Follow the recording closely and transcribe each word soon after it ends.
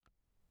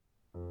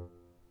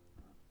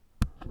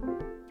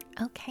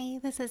Okay,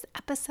 this is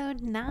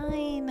episode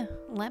 9,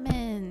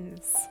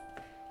 lemons.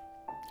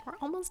 We're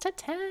almost at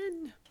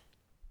 10.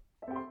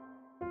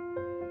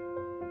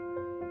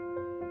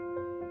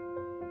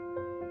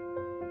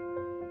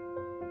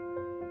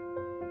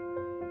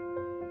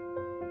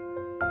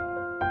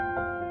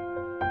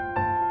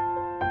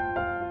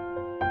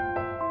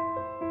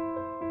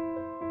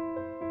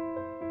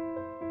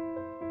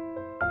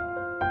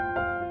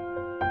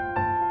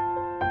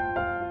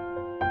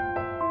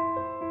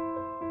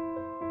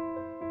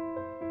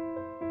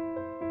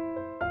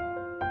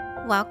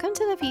 Welcome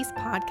to the Feast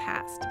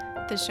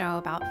Podcast, the show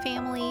about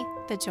family,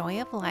 the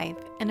joy of life,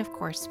 and of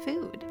course,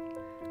 food.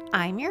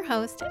 I'm your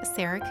host,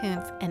 Sarah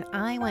Kuntz, and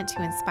I want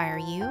to inspire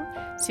you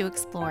to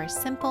explore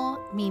simple,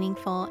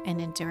 meaningful,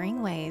 and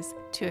enduring ways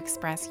to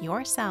express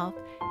yourself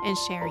and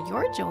share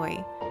your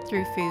joy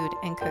through food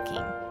and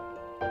cooking.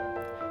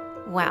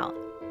 Well,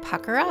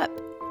 pucker up.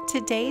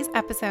 Today's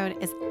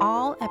episode is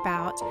all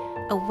about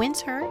a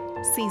winter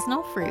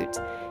seasonal fruit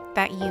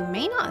that you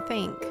may not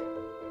think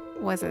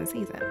was in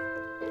season.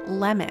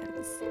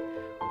 Lemons.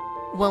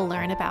 We'll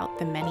learn about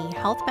the many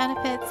health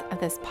benefits of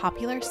this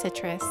popular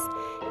citrus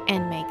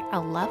and make a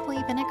lovely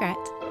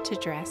vinaigrette to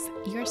dress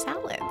your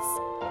salads.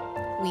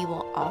 We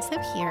will also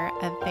hear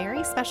a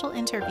very special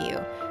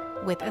interview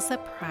with a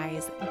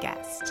surprise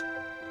guest.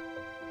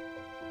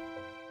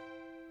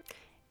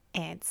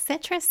 It's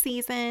citrus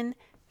season.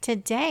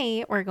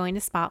 Today we're going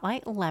to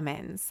spotlight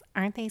lemons.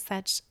 Aren't they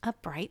such a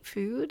bright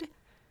food?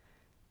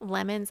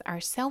 Lemons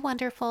are so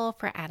wonderful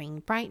for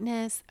adding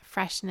brightness,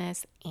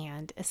 freshness,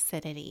 and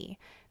acidity.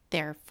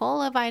 They're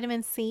full of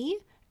vitamin C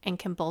and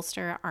can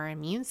bolster our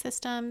immune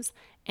systems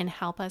and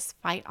help us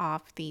fight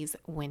off these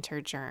winter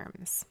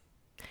germs.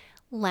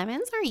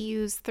 Lemons are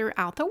used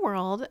throughout the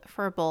world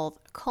for both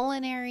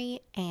culinary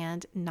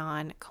and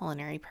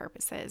non-culinary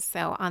purposes.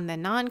 So on the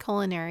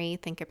non-culinary,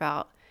 think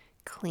about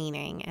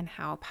cleaning and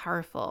how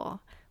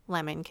powerful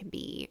lemon can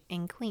be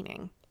in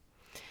cleaning.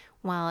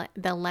 While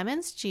the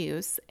lemon's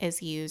juice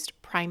is used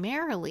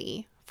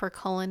primarily for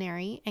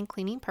culinary and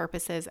cleaning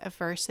purposes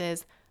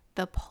versus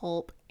the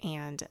pulp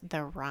and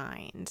the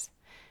rind.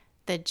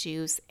 The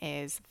juice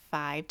is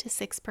 5 to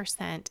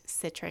 6%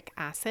 citric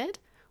acid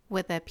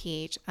with a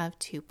pH of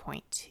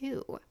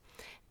 2.2.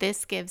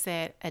 This gives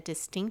it a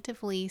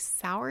distinctively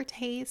sour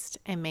taste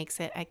and makes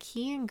it a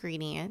key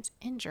ingredient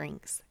in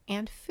drinks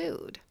and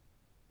food.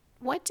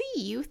 What do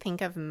you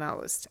think of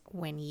most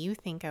when you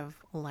think of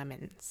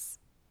lemons?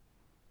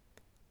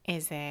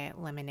 Is it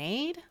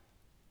lemonade?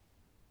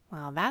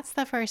 Well, that's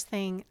the first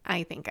thing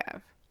I think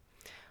of.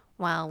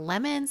 While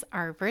lemons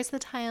are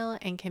versatile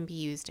and can be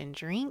used in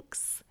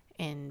drinks,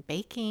 in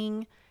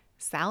baking,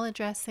 salad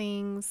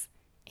dressings,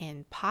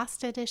 in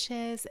pasta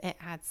dishes, it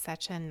adds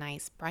such a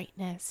nice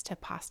brightness to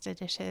pasta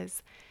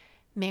dishes,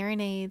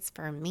 marinades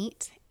for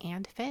meat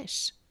and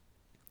fish.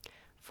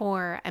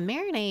 For a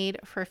marinade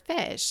for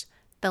fish,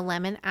 the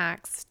lemon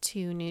acts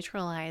to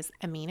neutralize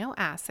amino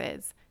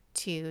acids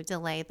to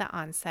delay the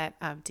onset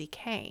of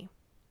decay.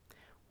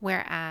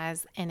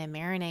 Whereas in a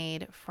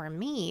marinade for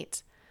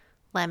meat,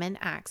 lemon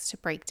acts to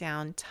break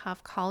down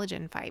tough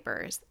collagen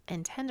fibers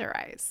and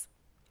tenderize.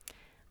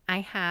 I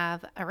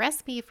have a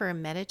recipe for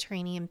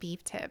Mediterranean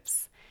beef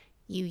tips.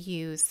 You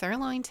use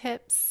sirloin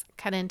tips,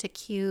 cut into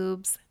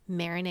cubes,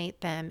 marinate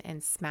them in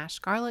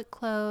smashed garlic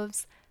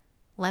cloves,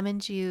 lemon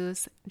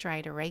juice,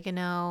 dried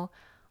oregano,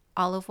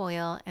 olive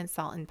oil, and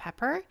salt and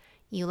pepper.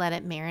 You let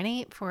it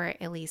marinate for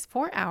at least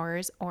 4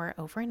 hours or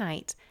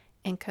overnight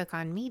and cook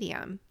on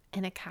medium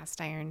in a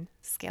cast iron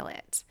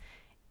skillet.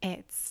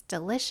 It's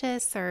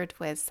delicious served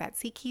with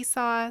tzatziki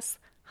sauce,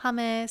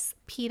 hummus,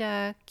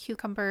 pita,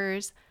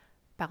 cucumbers,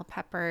 bell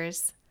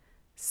peppers.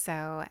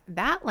 So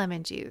that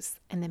lemon juice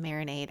in the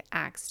marinade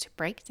acts to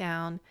break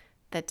down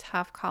the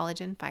tough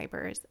collagen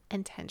fibers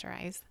and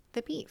tenderize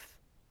the beef.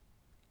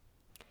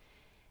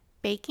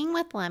 Baking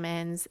with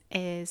lemons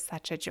is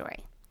such a joy.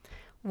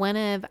 One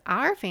of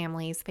our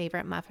family's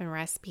favorite muffin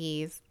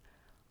recipes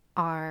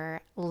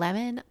are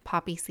lemon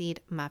poppy seed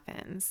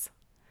muffins.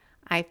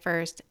 I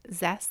first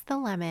zest the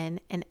lemon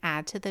and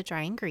add to the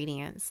dry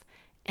ingredients,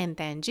 and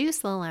then juice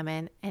the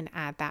lemon and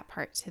add that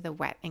part to the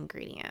wet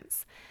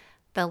ingredients.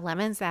 The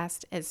lemon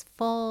zest is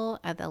full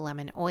of the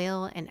lemon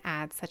oil and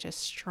adds such a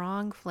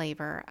strong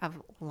flavor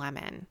of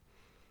lemon.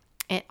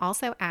 It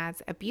also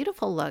adds a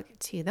beautiful look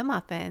to the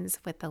muffins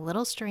with the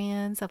little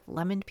strands of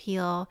lemon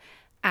peel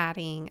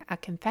adding a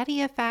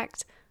confetti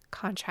effect,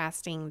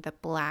 contrasting the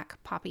black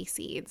poppy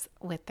seeds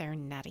with their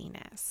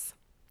nuttiness.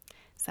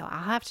 So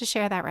I'll have to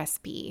share that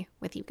recipe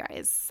with you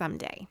guys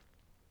someday.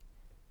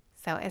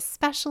 So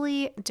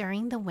especially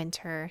during the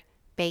winter,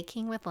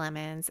 baking with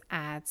lemons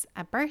adds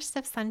a burst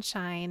of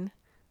sunshine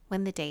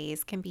when the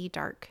days can be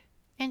dark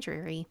and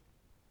dreary.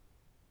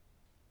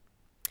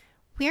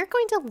 We are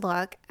going to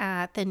look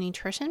at the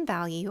nutrition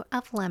value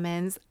of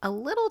lemons a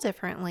little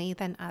differently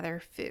than other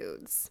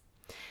foods.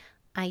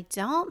 I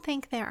don't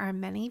think there are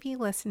many of you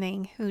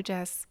listening who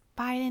just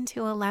bite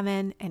into a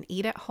lemon and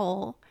eat it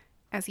whole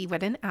as you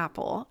would an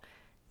apple.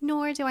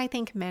 nor do I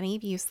think many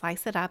of you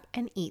slice it up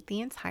and eat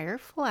the entire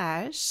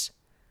flesh.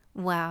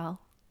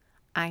 Well,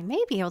 I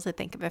may be able to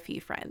think of a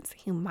few friends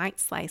who might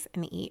slice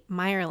and eat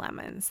Meyer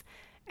lemons,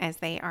 as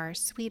they are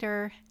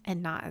sweeter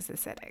and not as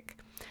acidic.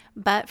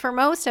 But for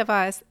most of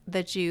us,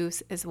 the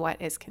juice is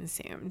what is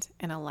consumed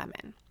in a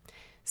lemon.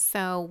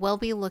 So we'll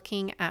be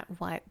looking at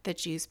what the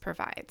juice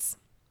provides.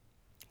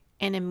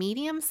 In a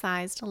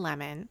medium-sized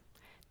lemon,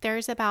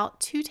 there's about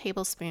 2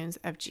 tablespoons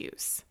of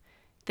juice.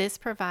 This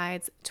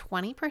provides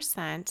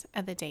 20%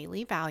 of the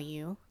daily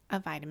value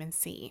of vitamin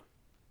C.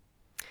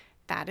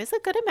 That is a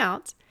good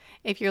amount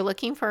if you're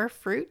looking for a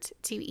fruit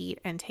to eat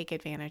and take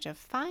advantage of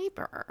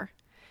fiber.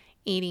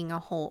 Eating a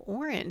whole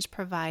orange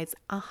provides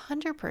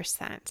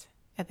 100%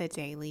 of the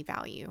daily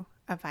value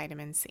of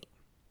vitamin C.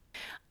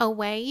 A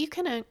way you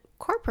can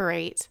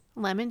incorporate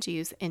lemon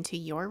juice into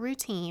your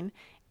routine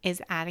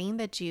is adding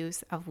the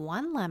juice of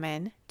 1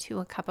 lemon to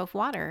a cup of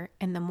water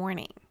in the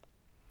morning.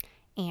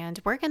 And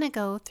we're going to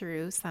go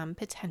through some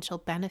potential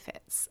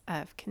benefits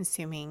of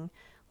consuming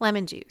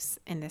lemon juice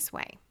in this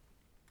way.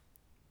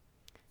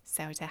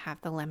 So to have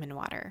the lemon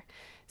water.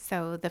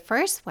 So the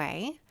first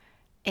way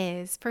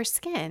is for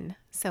skin.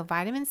 So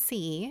vitamin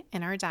C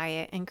in our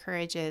diet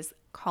encourages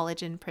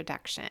collagen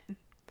production.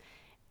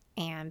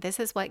 And this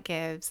is what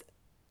gives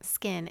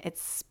skin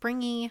its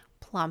springy,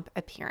 plump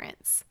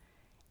appearance.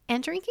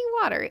 And drinking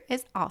water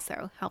is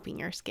also helping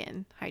your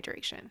skin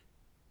hydration.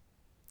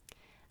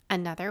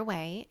 Another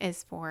way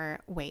is for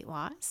weight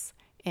loss.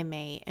 It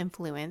may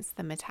influence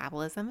the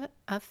metabolism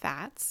of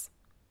fats.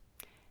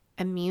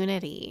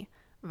 Immunity.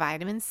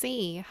 Vitamin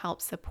C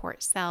helps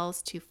support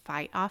cells to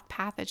fight off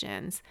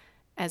pathogens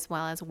as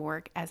well as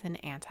work as an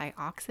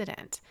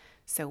antioxidant,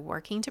 so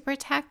working to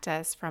protect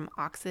us from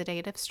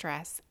oxidative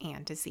stress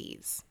and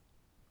disease.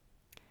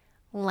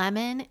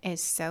 Lemon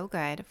is so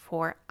good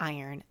for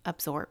iron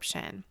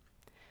absorption.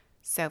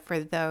 So for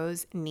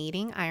those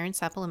needing iron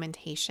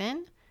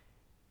supplementation,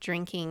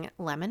 drinking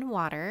lemon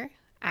water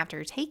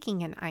after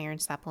taking an iron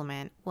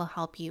supplement will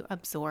help you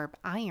absorb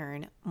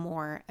iron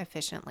more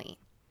efficiently.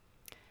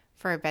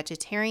 For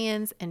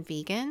vegetarians and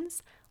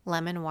vegans,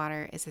 lemon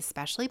water is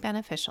especially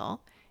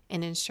beneficial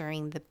in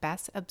ensuring the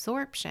best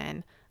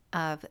absorption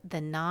of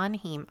the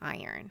non-heme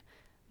iron,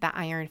 the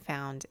iron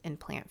found in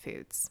plant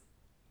foods.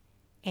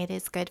 It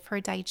is good for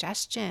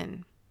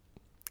digestion.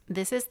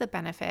 This is the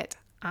benefit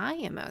I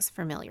am most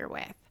familiar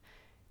with.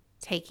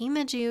 Taking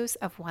the juice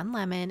of 1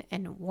 lemon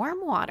in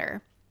warm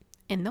water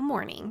in the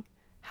morning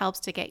helps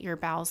to get your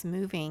bowels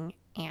moving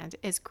and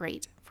is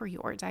great for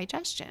your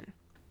digestion.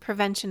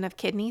 Prevention of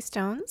kidney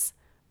stones.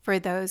 For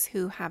those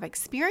who have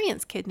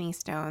experienced kidney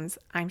stones,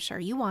 I'm sure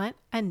you want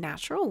a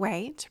natural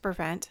way to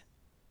prevent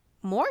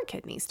more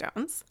kidney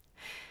stones.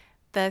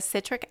 The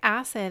citric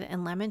acid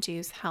in lemon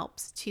juice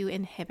helps to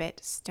inhibit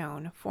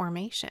stone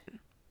formation.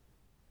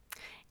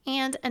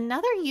 And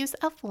another use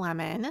of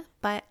lemon,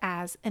 but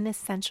as an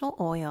essential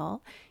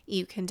oil,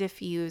 you can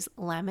diffuse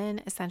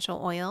lemon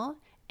essential oil,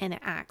 and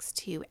it acts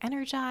to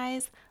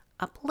energize,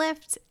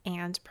 uplift,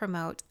 and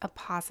promote a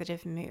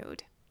positive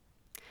mood.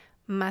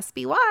 Must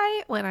be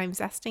why when I'm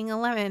zesting a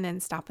lemon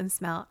and stop and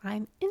smell,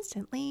 I'm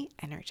instantly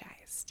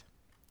energized.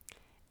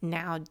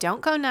 Now,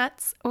 don't go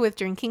nuts with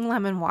drinking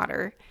lemon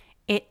water.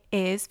 It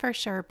is for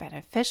sure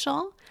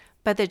beneficial,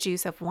 but the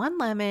juice of 1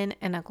 lemon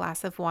in a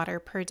glass of water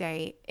per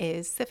day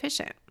is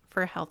sufficient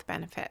for health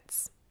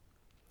benefits.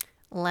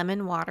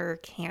 Lemon water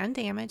can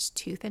damage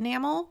tooth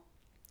enamel,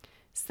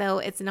 so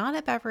it's not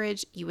a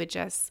beverage you would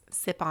just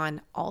sip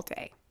on all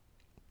day.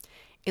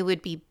 It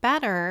would be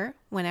better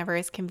whenever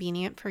it's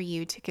convenient for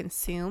you to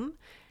consume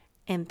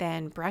and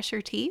then brush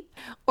your teeth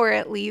or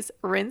at least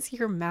rinse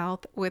your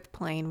mouth with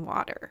plain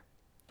water.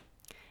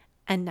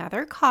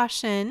 Another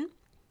caution,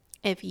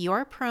 if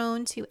you're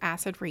prone to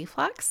acid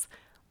reflux,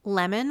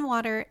 lemon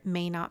water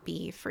may not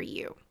be for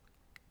you.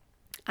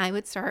 I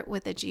would start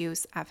with the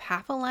juice of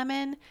half a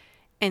lemon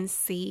and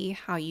see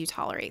how you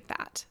tolerate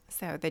that.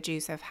 So the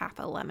juice of half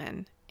a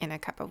lemon in a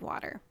cup of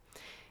water.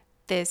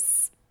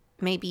 This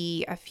may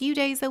be a few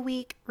days a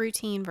week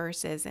routine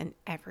versus an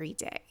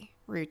everyday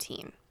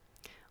routine.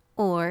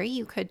 Or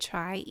you could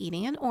try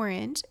eating an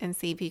orange and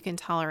see if you can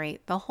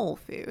tolerate the whole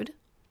food.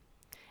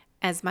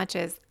 As much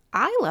as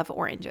I love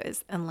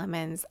oranges and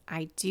lemons,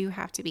 I do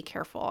have to be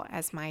careful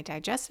as my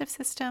digestive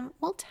system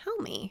will tell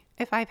me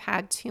if I've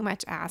had too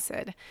much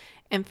acid.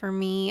 And for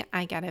me,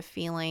 I get a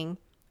feeling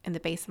in the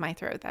base of my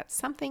throat that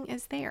something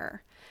is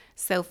there.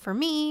 So for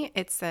me,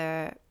 it's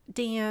a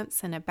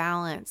dance and a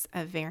balance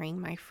of varying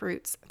my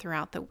fruits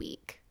throughout the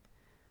week.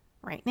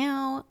 Right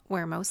now,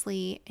 we're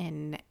mostly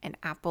in an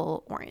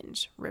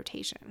apple-orange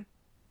rotation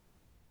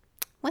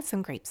with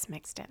some grapes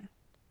mixed in.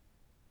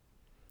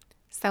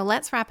 So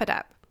let's wrap it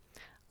up.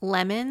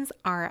 Lemons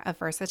are a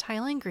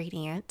versatile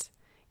ingredient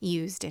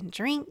used in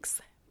drinks,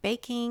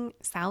 baking,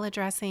 salad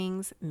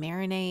dressings,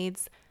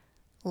 marinades,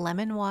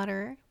 lemon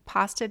water,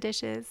 pasta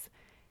dishes,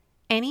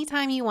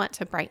 anytime you want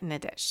to brighten a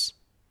dish.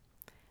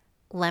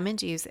 Lemon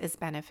juice is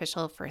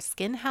beneficial for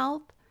skin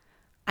health,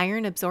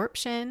 iron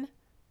absorption,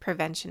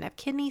 prevention of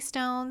kidney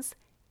stones,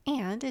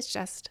 and it's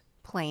just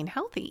plain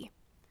healthy.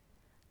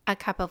 A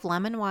cup of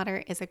lemon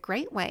water is a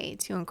great way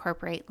to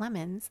incorporate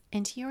lemons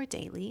into your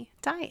daily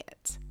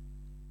diet.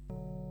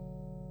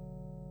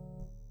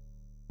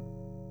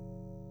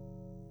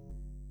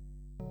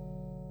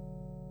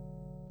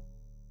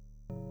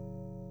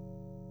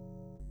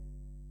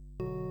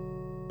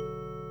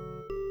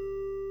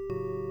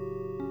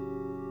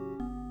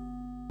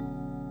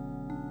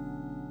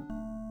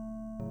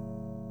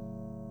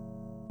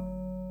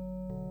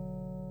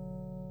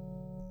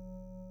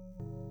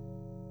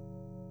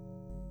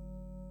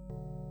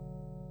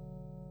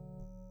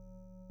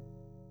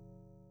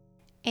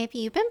 If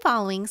you've been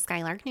following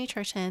Skylark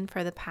Nutrition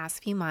for the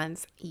past few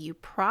months, you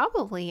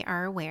probably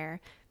are aware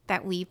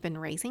that we've been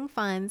raising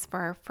funds for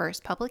our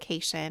first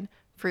publication,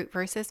 Fruit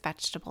vs.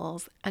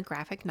 Vegetables, a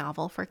graphic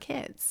novel for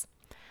kids.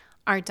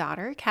 Our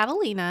daughter,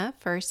 Catalina,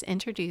 first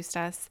introduced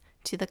us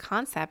to the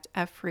concept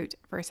of fruit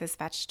versus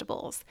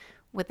vegetables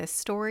with a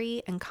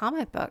story and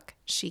comic book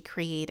she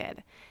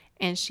created,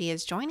 and she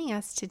is joining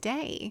us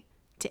today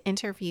to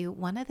interview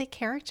one of the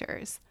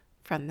characters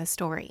from the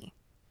story.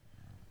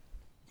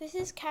 This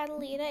is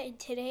Catalina, and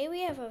today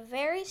we have a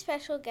very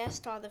special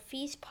guest on the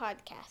Feast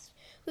podcast.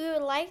 We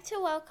would like to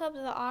welcome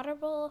the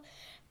Honorable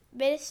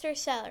Minister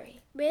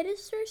Celery.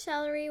 Minister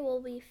Celery will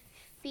be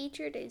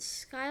featured in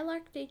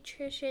Skylark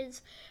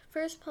Nutrition's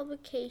first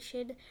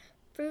publication,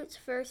 Fruits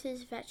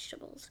vs.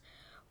 Vegetables,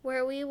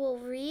 where we will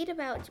read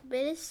about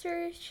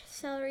Minister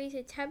Celery's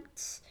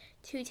attempts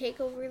to take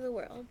over the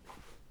world.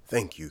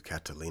 Thank you,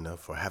 Catalina,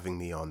 for having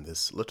me on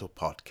this little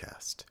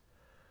podcast.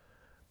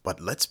 But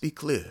let's be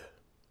clear.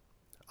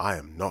 I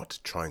am not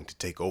trying to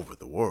take over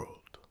the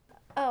world.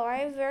 Oh,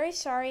 I'm very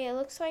sorry. It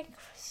looks like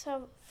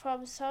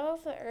from some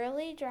of the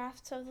early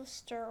drafts of the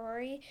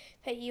story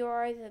that you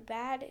are the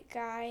bad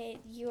guy and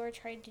you are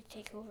trying to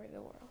take over the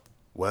world.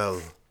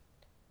 Well,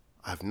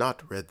 I've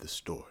not read the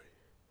story,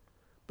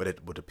 but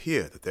it would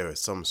appear that there is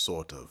some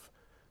sort of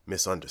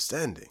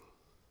misunderstanding.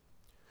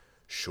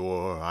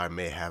 Sure, I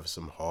may have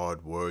some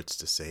hard words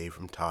to say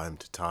from time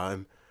to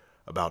time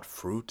about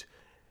fruit,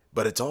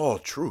 but it's all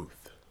truth.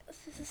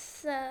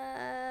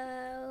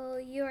 So,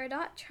 you are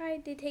not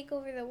trying to take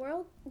over the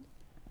world?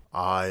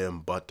 I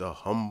am but a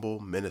humble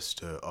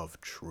minister of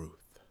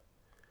truth.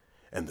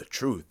 And the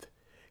truth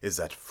is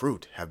that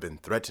fruit have been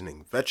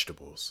threatening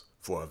vegetables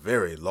for a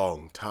very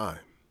long time.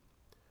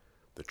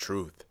 The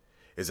truth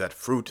is that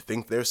fruit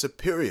think they're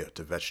superior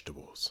to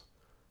vegetables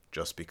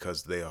just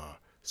because they are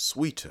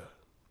sweeter,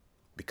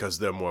 because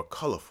they're more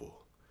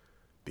colorful,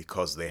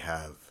 because they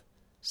have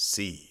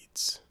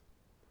seeds.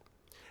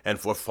 And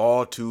for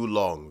far too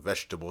long,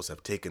 vegetables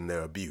have taken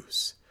their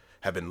abuse,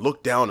 have been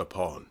looked down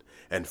upon,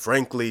 and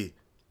frankly,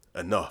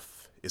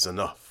 enough is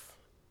enough.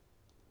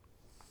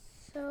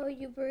 So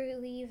you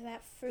believe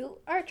that fruit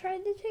are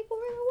trying to take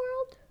over the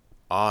world?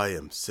 I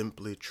am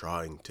simply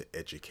trying to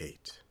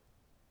educate.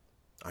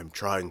 I'm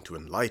trying to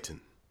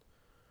enlighten.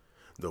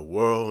 The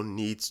world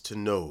needs to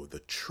know the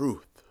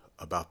truth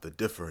about the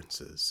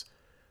differences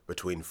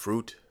between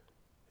fruit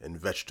and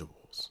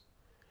vegetables.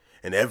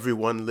 And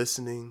everyone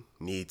listening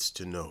needs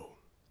to know.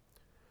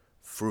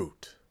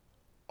 Fruit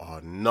are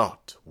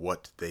not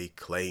what they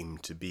claim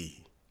to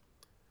be.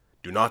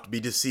 Do not be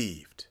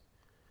deceived.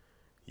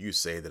 You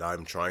say that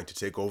I'm trying to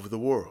take over the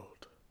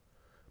world.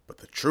 But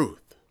the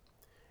truth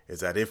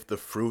is that if the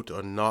fruit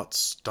are not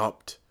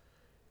stopped,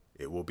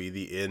 it will be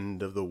the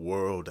end of the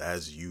world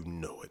as you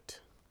know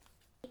it.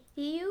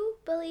 Do you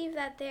believe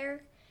that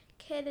there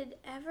can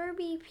ever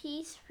be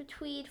peace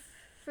between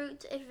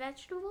fruits and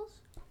vegetables?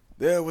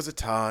 There was a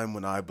time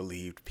when I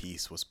believed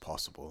peace was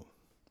possible,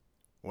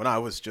 when I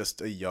was just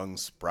a young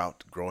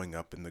sprout growing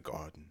up in the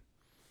garden.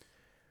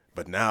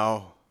 But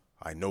now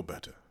I know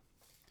better.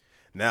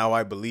 Now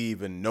I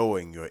believe in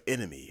knowing your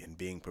enemy and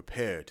being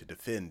prepared to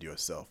defend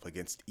yourself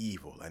against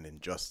evil and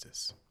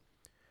injustice.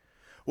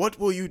 What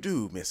will you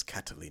do, Miss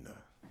Catalina,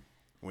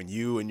 when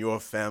you and your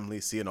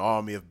family see an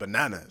army of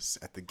bananas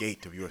at the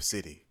gate of your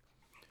city?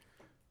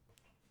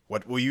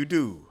 What will you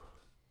do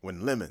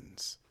when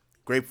lemons,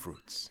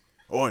 grapefruits,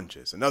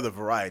 oranges, and other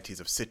varieties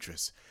of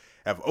citrus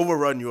have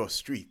overrun your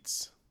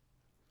streets?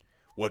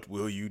 What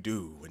will you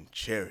do when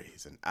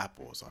cherries and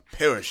apples are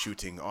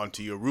parachuting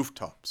onto your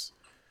rooftops?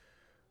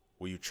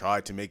 Will you try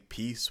to make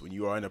peace when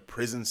you are in a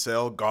prison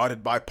cell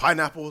guarded by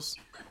pineapples?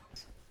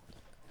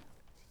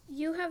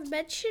 You have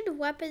mentioned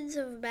weapons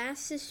of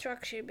mass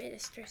destruction,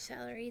 Minister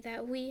Celery,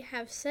 that we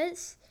have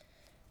since...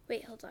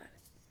 Wait, hold on.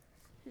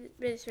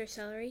 Minister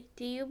Celery,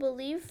 do you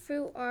believe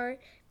fruit are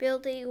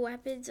building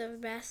weapons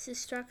of mass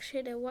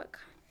destruction, and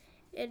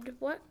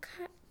what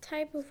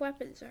type of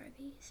weapons are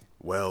these?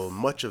 Well,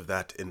 much of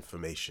that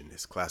information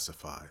is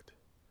classified.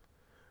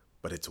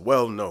 But it's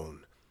well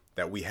known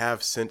that we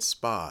have sent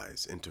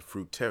spies into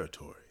fruit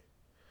territory,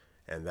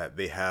 and that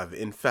they have,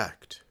 in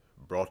fact,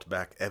 brought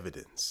back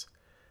evidence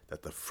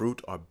that the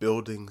fruit are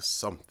building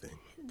something.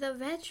 The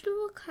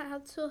Vegetable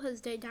Council has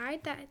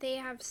denied that they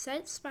have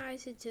sent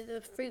spies into the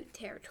fruit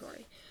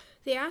territory.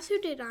 They also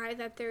deny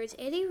that there is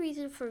any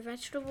reason for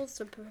vegetables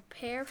to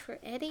prepare for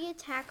any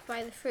attack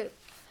by the fruit.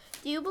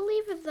 Do you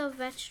believe that the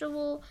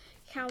Vegetable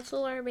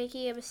Council are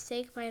making a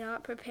mistake by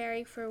not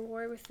preparing for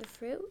war with the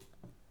fruit?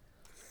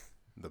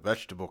 The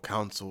Vegetable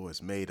Council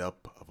is made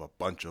up of a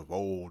bunch of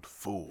old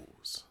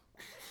fools.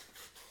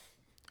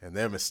 And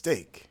their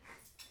mistake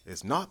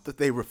is not that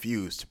they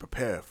refuse to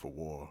prepare for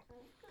war.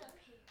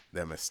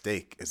 Their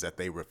mistake is that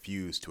they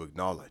refuse to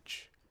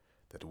acknowledge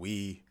that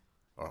we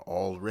are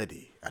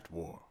already at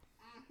war.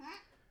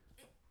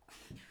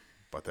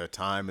 But their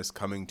time is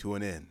coming to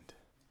an end.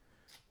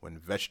 When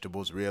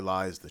vegetables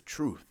realize the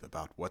truth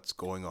about what's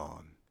going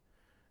on,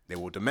 they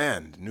will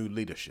demand new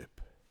leadership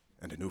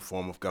and a new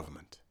form of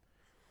government,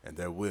 and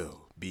there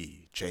will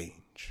be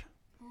change.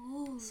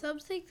 Some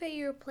think that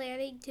you're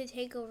planning to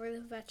take over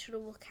the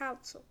Vegetable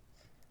Council.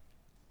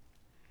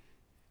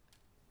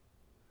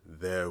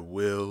 There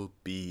will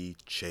be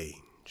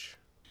change.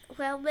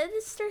 Well,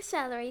 Minister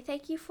Celery,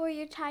 thank you for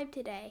your time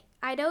today.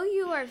 I know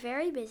you are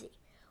very busy.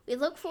 We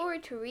look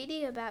forward to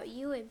reading about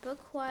you in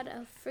Book 1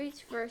 of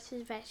Fruits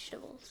versus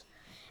Vegetables.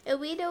 And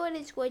we know it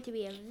is going to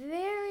be a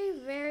very,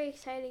 very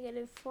exciting and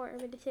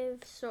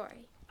informative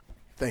story.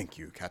 Thank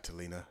you,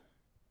 Catalina.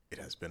 It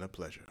has been a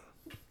pleasure.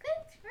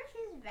 Fruits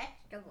versus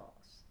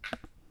vegetables.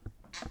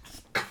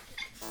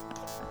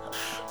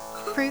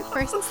 Fruit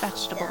vs.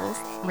 Vegetables,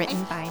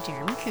 written by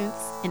Jeremy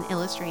Kuntz and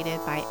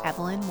illustrated by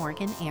Evelyn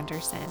Morgan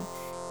Anderson,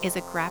 is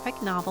a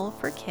graphic novel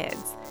for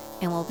kids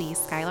and will be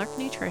Skylark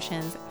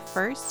Nutrition's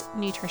first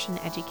nutrition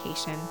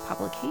education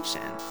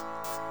publication.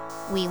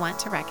 We want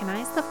to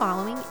recognize the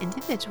following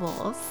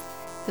individuals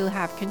who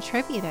have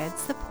contributed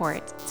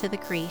support to the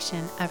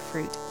creation of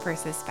Fruit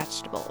vs.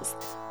 Vegetables,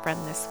 from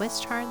the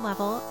Swiss chard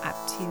level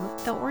up to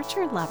the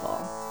orchard level.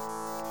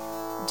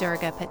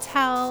 Durga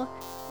Patel,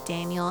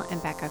 Daniel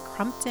and Becca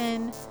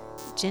Crumpton,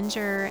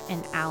 Ginger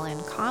and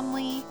Alan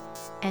Conley,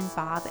 and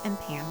Bob and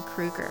Pam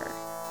Kruger.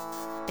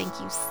 Thank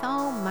you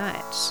so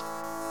much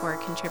for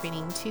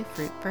contributing to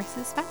Fruit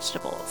vs.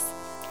 Vegetables.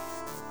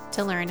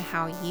 To learn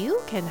how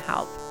you can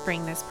help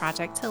bring this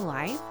project to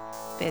life,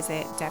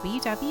 visit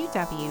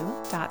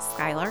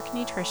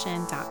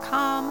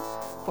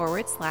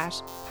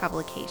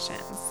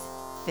www.skylarknutrition.com/publications.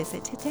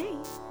 Visit today.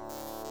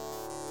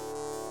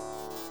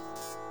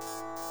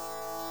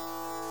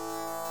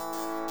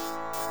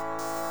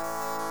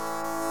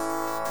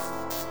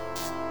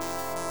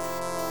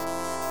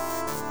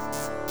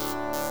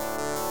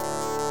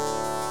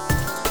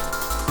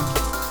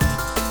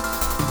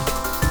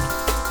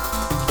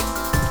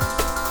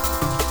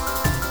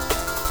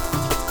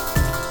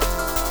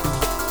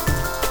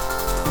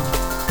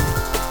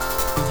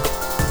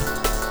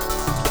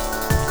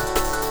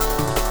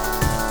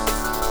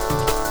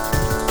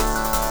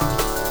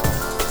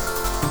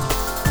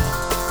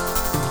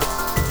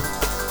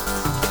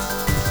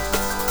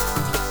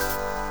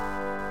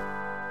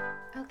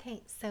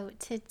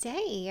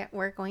 Today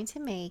we're going to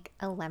make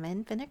a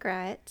lemon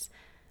vinaigrette.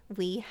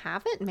 We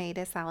haven't made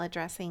a salad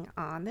dressing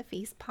on the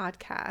Feast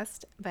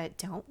podcast, but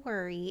don't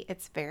worry,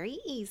 it's very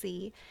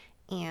easy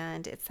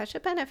and it's such a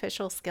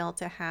beneficial skill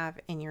to have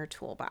in your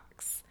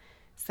toolbox.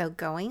 So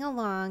going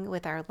along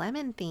with our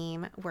lemon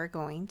theme, we're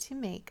going to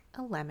make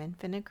a lemon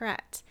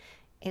vinaigrette.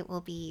 It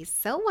will be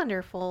so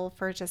wonderful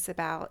for just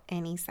about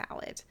any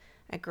salad.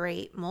 A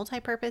great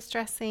multi-purpose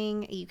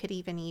dressing. You could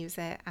even use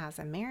it as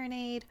a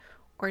marinade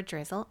or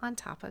drizzle on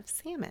top of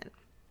salmon.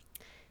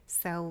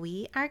 So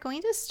we are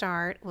going to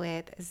start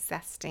with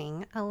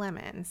zesting a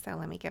lemon. So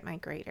let me get my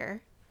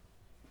grater.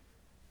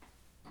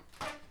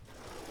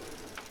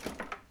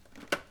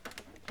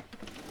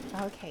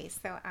 Okay,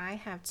 so I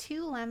have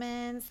 2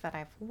 lemons that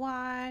I've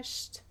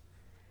washed,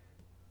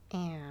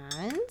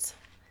 and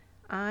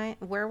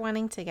we're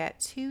wanting to get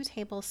 2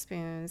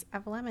 tablespoons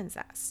of lemon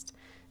zest.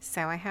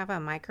 So I have a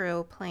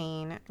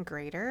microplane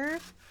grater,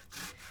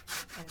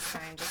 and so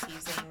I'm just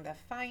using the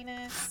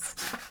finest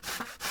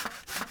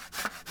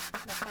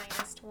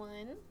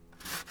one.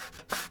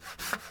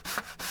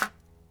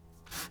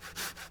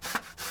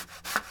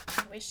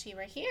 I wish you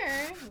were here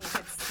and you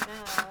could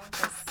smell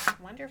this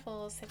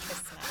wonderful citrus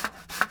smell.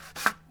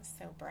 It's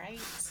so bright.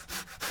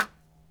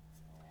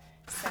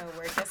 So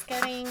we're just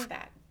getting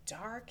that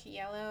dark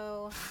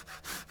yellow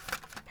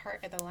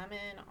part of the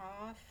lemon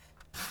off.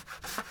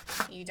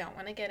 You don't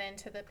want to get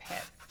into the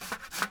pith.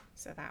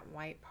 So that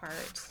white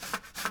part,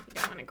 you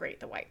don't want to grate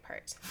the white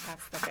part.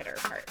 That's the bitter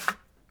part.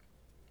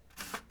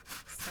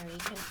 So you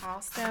can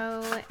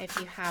also, if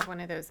you have one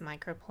of those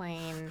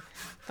microplane,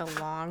 the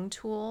long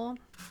tool,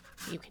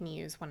 you can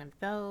use one of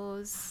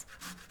those.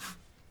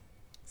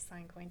 So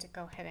I'm going to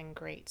go ahead and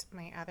grate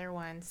my other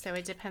one. So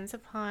it depends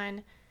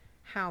upon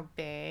how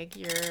big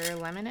your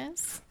lemon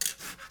is.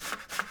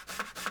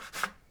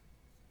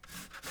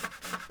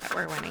 But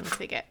we're wanting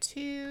to get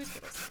 2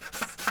 tablespoons.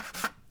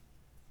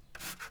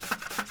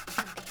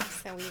 Okay,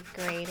 so we've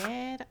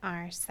grated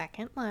our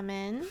second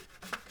lemon.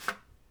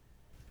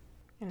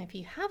 And if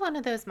you have one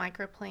of those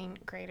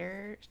microplane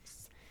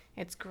graters,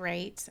 it's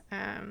great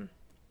to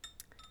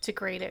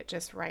grate it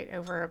just right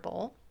over a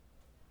bowl.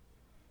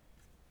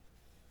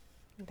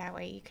 That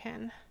way you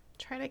can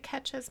try to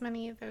catch as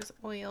many of those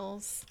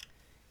oils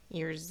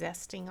you're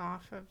zesting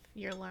off of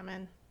your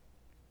lemon.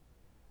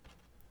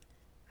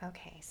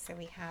 Okay, so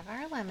we have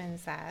our lemon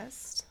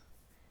zest.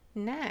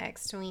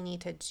 Next, we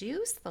need to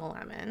juice the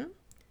lemon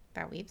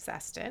that we've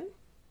zested.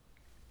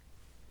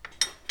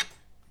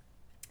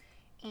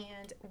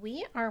 And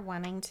we are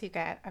wanting to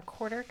get a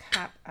 1/4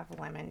 cup of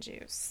lemon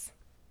juice.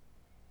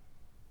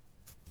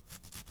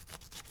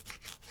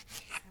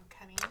 So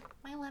cutting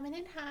my lemon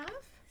in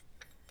half,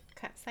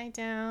 cut side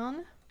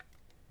down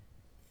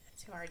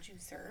to our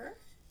juicer.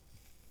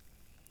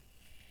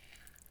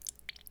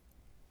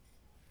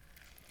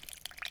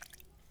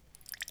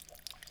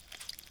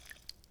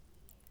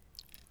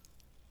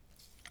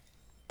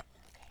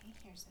 Okay,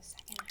 here's the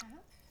second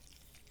half.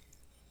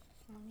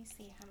 Let me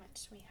see how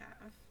much we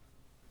have.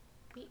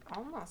 We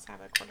almost have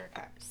a 1/4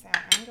 cup, so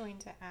I'm going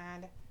to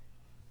add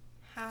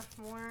half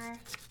more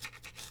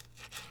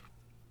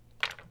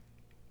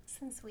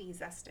since we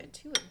zested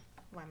 2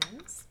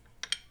 lemons.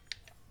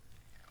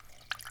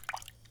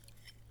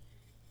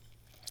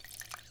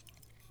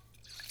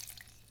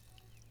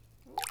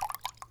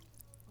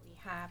 We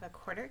have a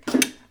 1/4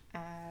 cup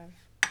of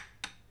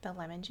the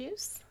lemon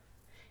juice.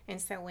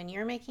 And so when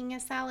you're making a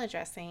salad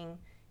dressing,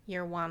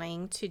 you're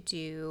wanting to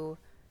do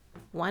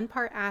 1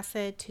 part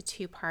acid to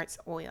 2 parts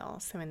oil.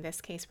 So in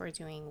this case, we're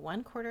doing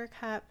 1/4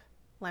 cup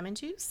lemon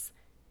juice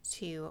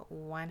to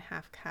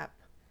 1/2 cup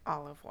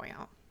olive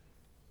oil.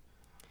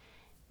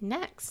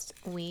 Next,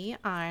 we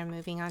are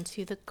moving on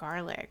to the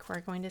garlic. We're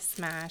going to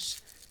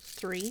smash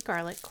 3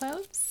 garlic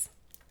cloves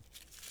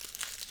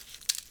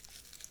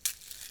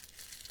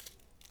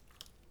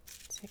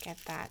to get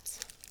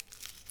that,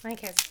 I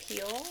guess,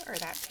 peel or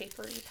that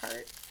papery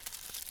part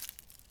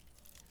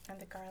of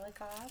the garlic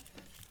off.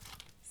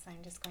 So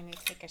I'm just going to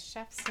take a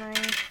chef's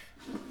knife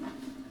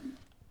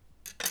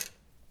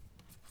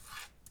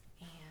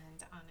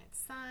and on its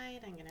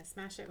side, I'm going to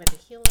smash it with the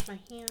heel of my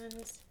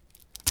hand.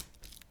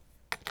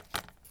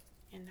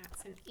 And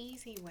that's an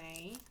easy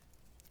way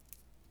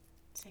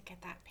to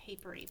get that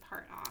papery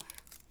part off.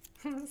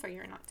 So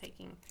you're not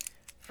taking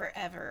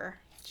forever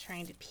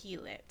trying to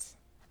peel it.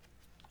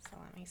 So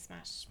let me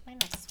smash my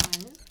next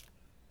one.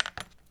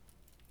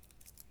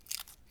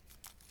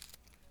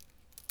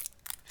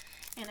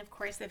 And of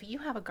course, if you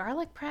have a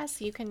garlic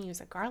press, you can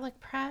use a garlic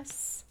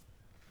press.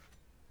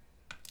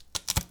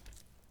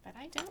 But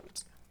I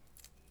don't.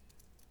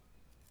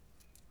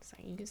 So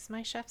I use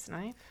my chef's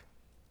knife.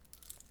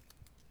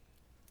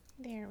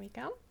 There we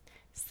go.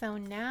 So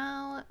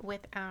now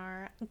with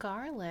our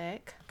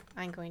garlic,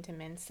 I'm going to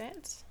mince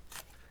it.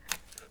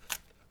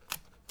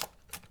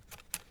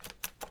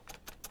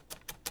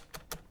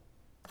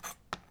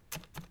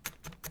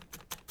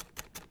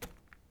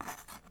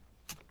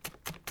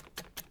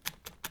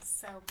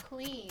 So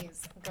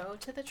please go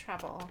to the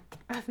trouble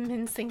of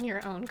mincing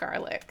your own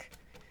garlic.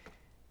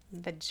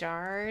 The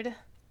jarred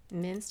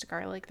minced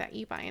garlic that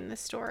you buy in the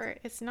store,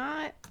 it's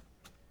not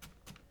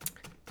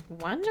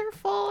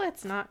wonderful.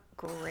 It's not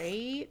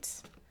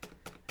great.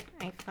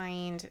 I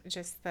find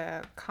just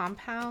the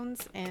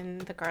compounds in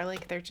the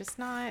garlic, they're just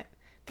not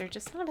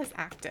as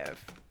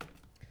active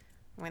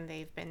when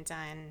they've been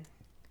done,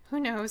 who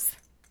knows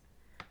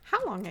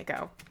how long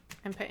ago,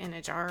 and put in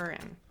a jar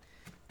and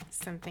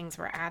some things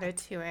were added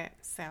to it.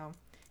 So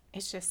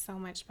it's just so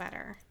much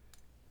better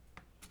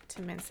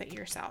to mince it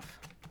yourself.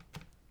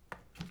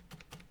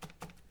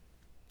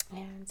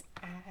 And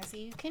as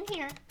you can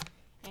hear,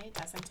 it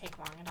doesn't take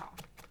long at all.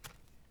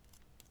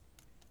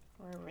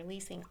 We're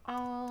releasing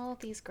all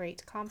these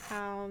great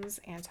compounds: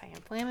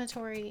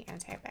 anti-inflammatory,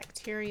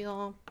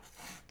 antibacterial,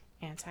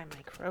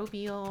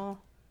 antimicrobial,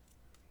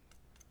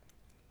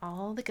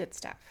 all the good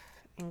stuff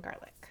in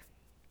garlic.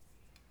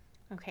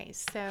 Okay,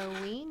 so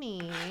we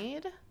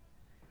need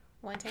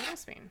 1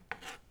 tablespoon.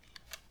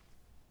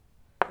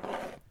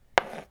 Adding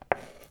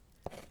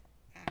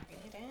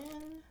it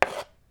in.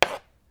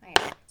 I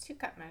have 2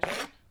 cup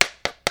measure.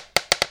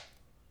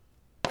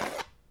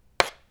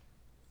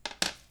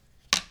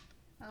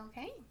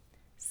 Okay,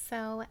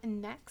 so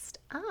next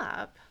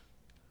up,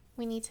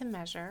 we need to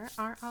measure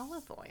our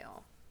olive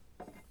oil.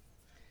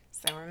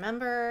 So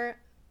remember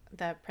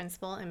the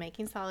principle in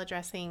making salad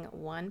dressing: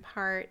 1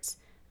 part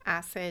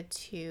acid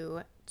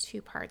to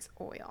 2 parts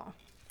oil.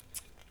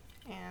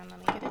 And let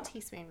me get a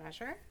teaspoon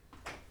measure.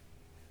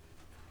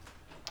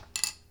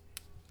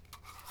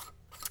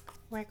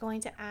 We're going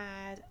to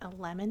add a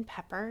lemon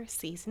pepper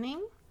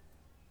seasoning.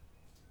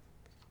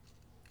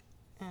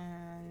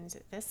 And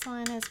this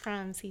one is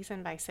from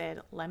Seasoned by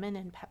Sid, Lemon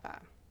and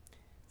Pepper.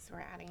 So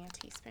we're adding a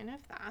teaspoon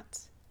of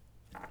that.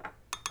 There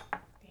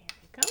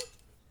we go.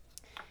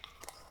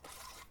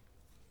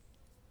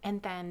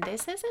 And then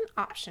this is an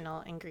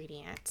optional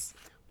ingredient.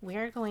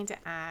 We're going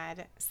to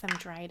add some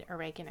dried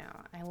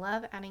oregano. I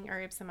love adding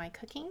herbs in my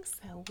cooking,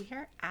 so we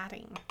are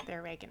adding the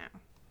oregano.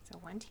 So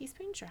 1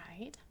 teaspoon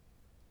dried.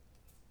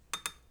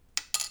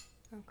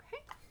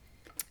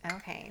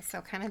 Okay,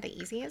 so kind of the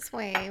easiest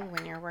way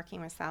when you're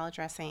working with salad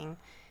dressing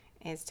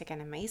is to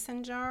get a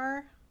mason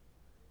jar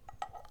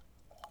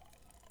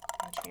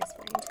and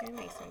transfer into a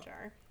mason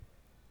jar.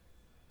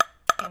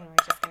 And we're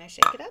just going to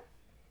shake it up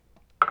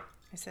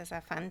This is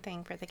a fun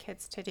thing for the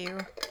kids to do.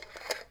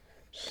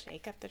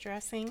 Shake up the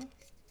dressing.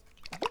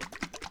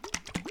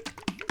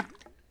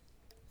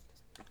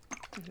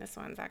 And this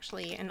one's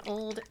actually an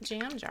old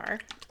jam jar.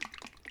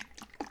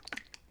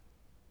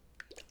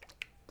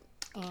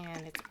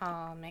 And it's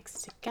all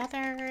mixed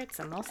together. It's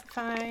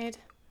emulsified.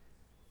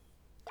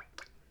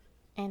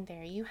 And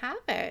there you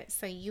have it.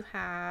 So you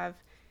have,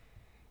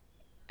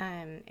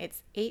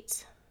 it's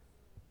eight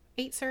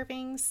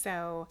servings,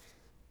 so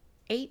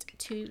 8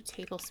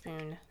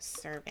 2-tablespoon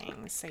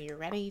servings. So you're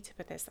ready to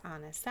put this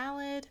on a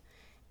salad.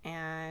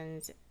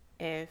 And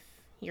if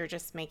you're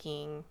just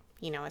making,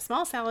 a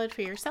small salad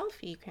for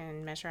yourself, you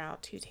can measure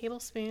out 2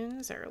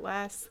 tablespoons or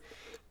less,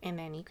 and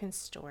then you can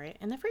store it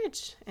in the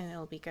fridge and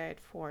it'll be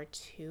good for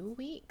 2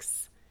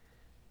 weeks.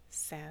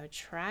 So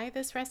try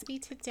this recipe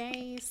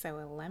today. So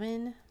a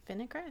lemon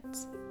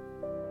vinaigrette.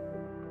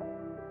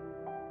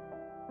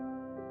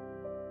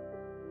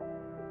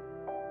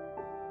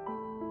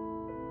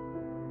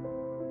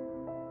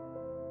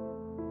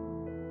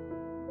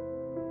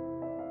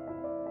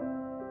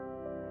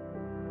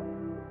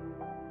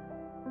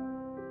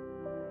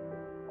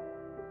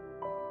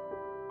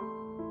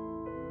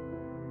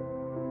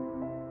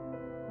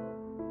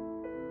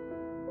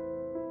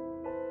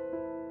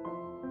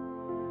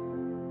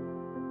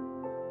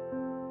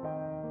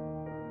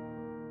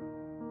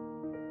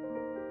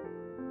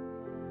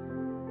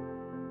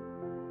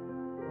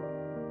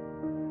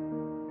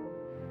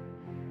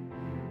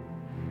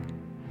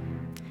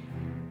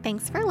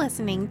 Thanks for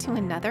listening to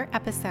another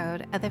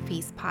episode of the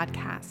Feast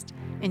Podcast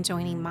and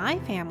joining my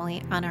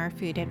family on our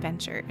food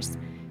adventures.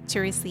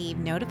 To receive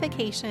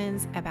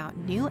notifications about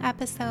new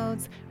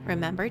episodes,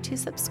 remember to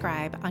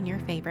subscribe on your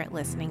favorite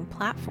listening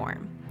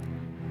platform.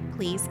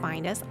 Please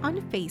find us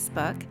on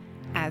Facebook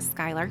as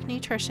Skylark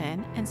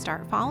Nutrition and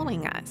start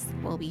following us.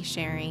 We'll be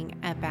sharing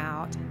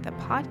about the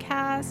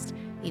podcast.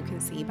 You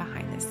can see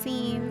behind the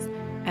scenes,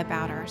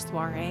 about our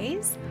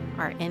soirees,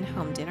 our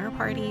in-home dinner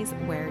parties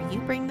where you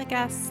bring the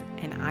guests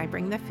and I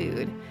bring the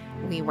food.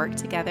 We work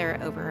together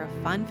over a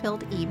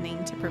fun-filled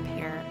evening to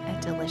prepare a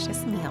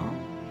delicious meal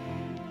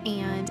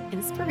and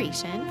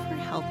inspiration for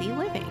healthy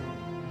living.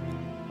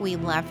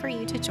 We'd love for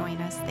you to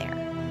join us there.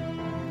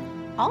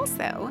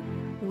 Also,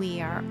 we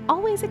are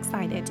always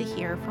excited to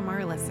hear from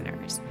our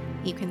listeners.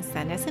 You can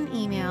send us an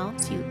email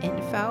to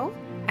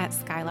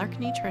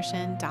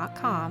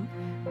info@skylarknutrition.com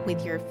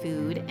with your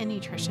food and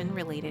nutrition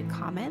related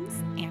comments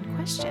and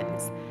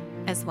questions,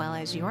 as well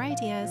as your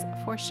ideas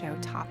for show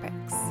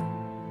topics.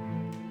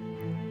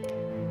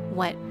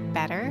 What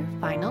better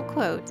final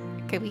quote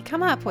could we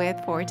come up with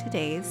for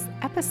today's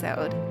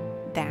episode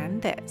than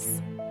this?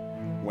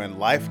 When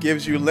life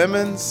gives you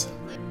lemons,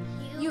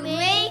 You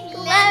make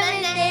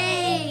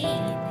lemonade!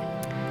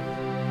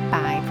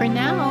 Bye for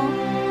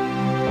now.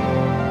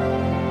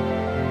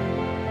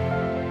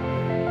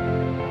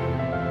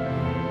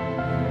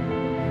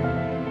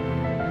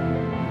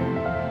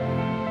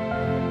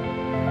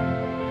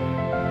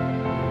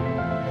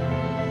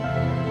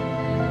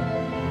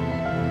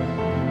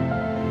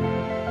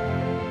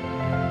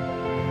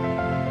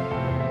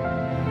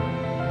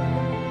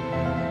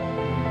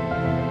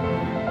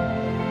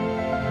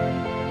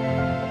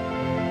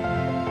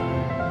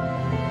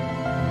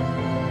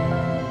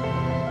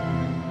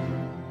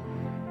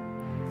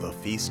 The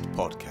Feast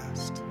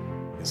Podcast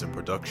is a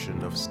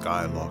production of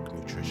Skylark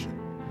Nutrition,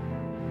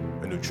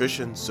 a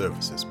nutrition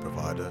services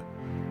provider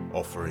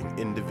offering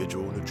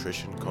individual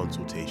nutrition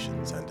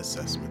consultations and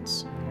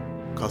assessments,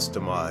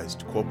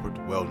 customized corporate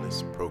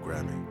wellness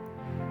programming,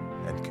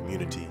 and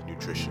community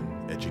nutrition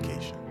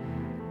education.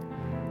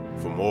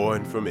 For more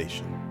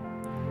information,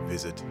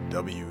 visit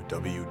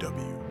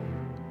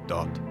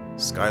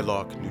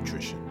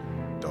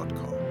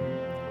www.skylarknutrition.com.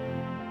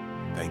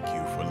 Thank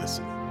you for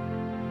listening.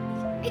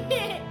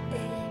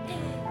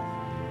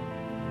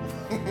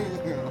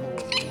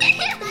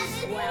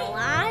 Well,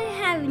 I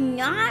have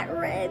not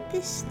read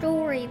this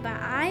story, but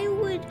I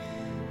would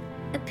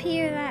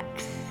appear that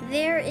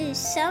there is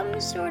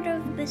some sort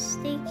of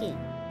mistaking.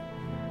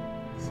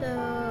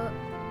 So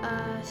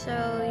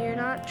you're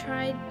not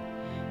trying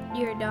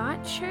to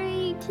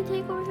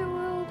take over the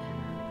world?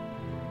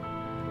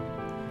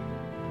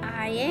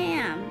 I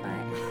am,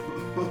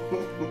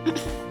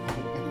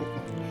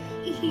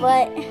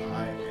 but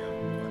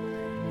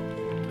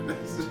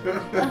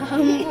a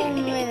humble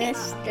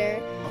minister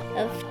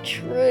of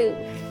truth.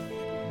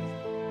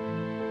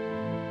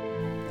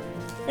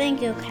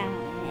 Thank you,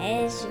 Calvin.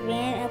 It has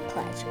been a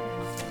pleasure.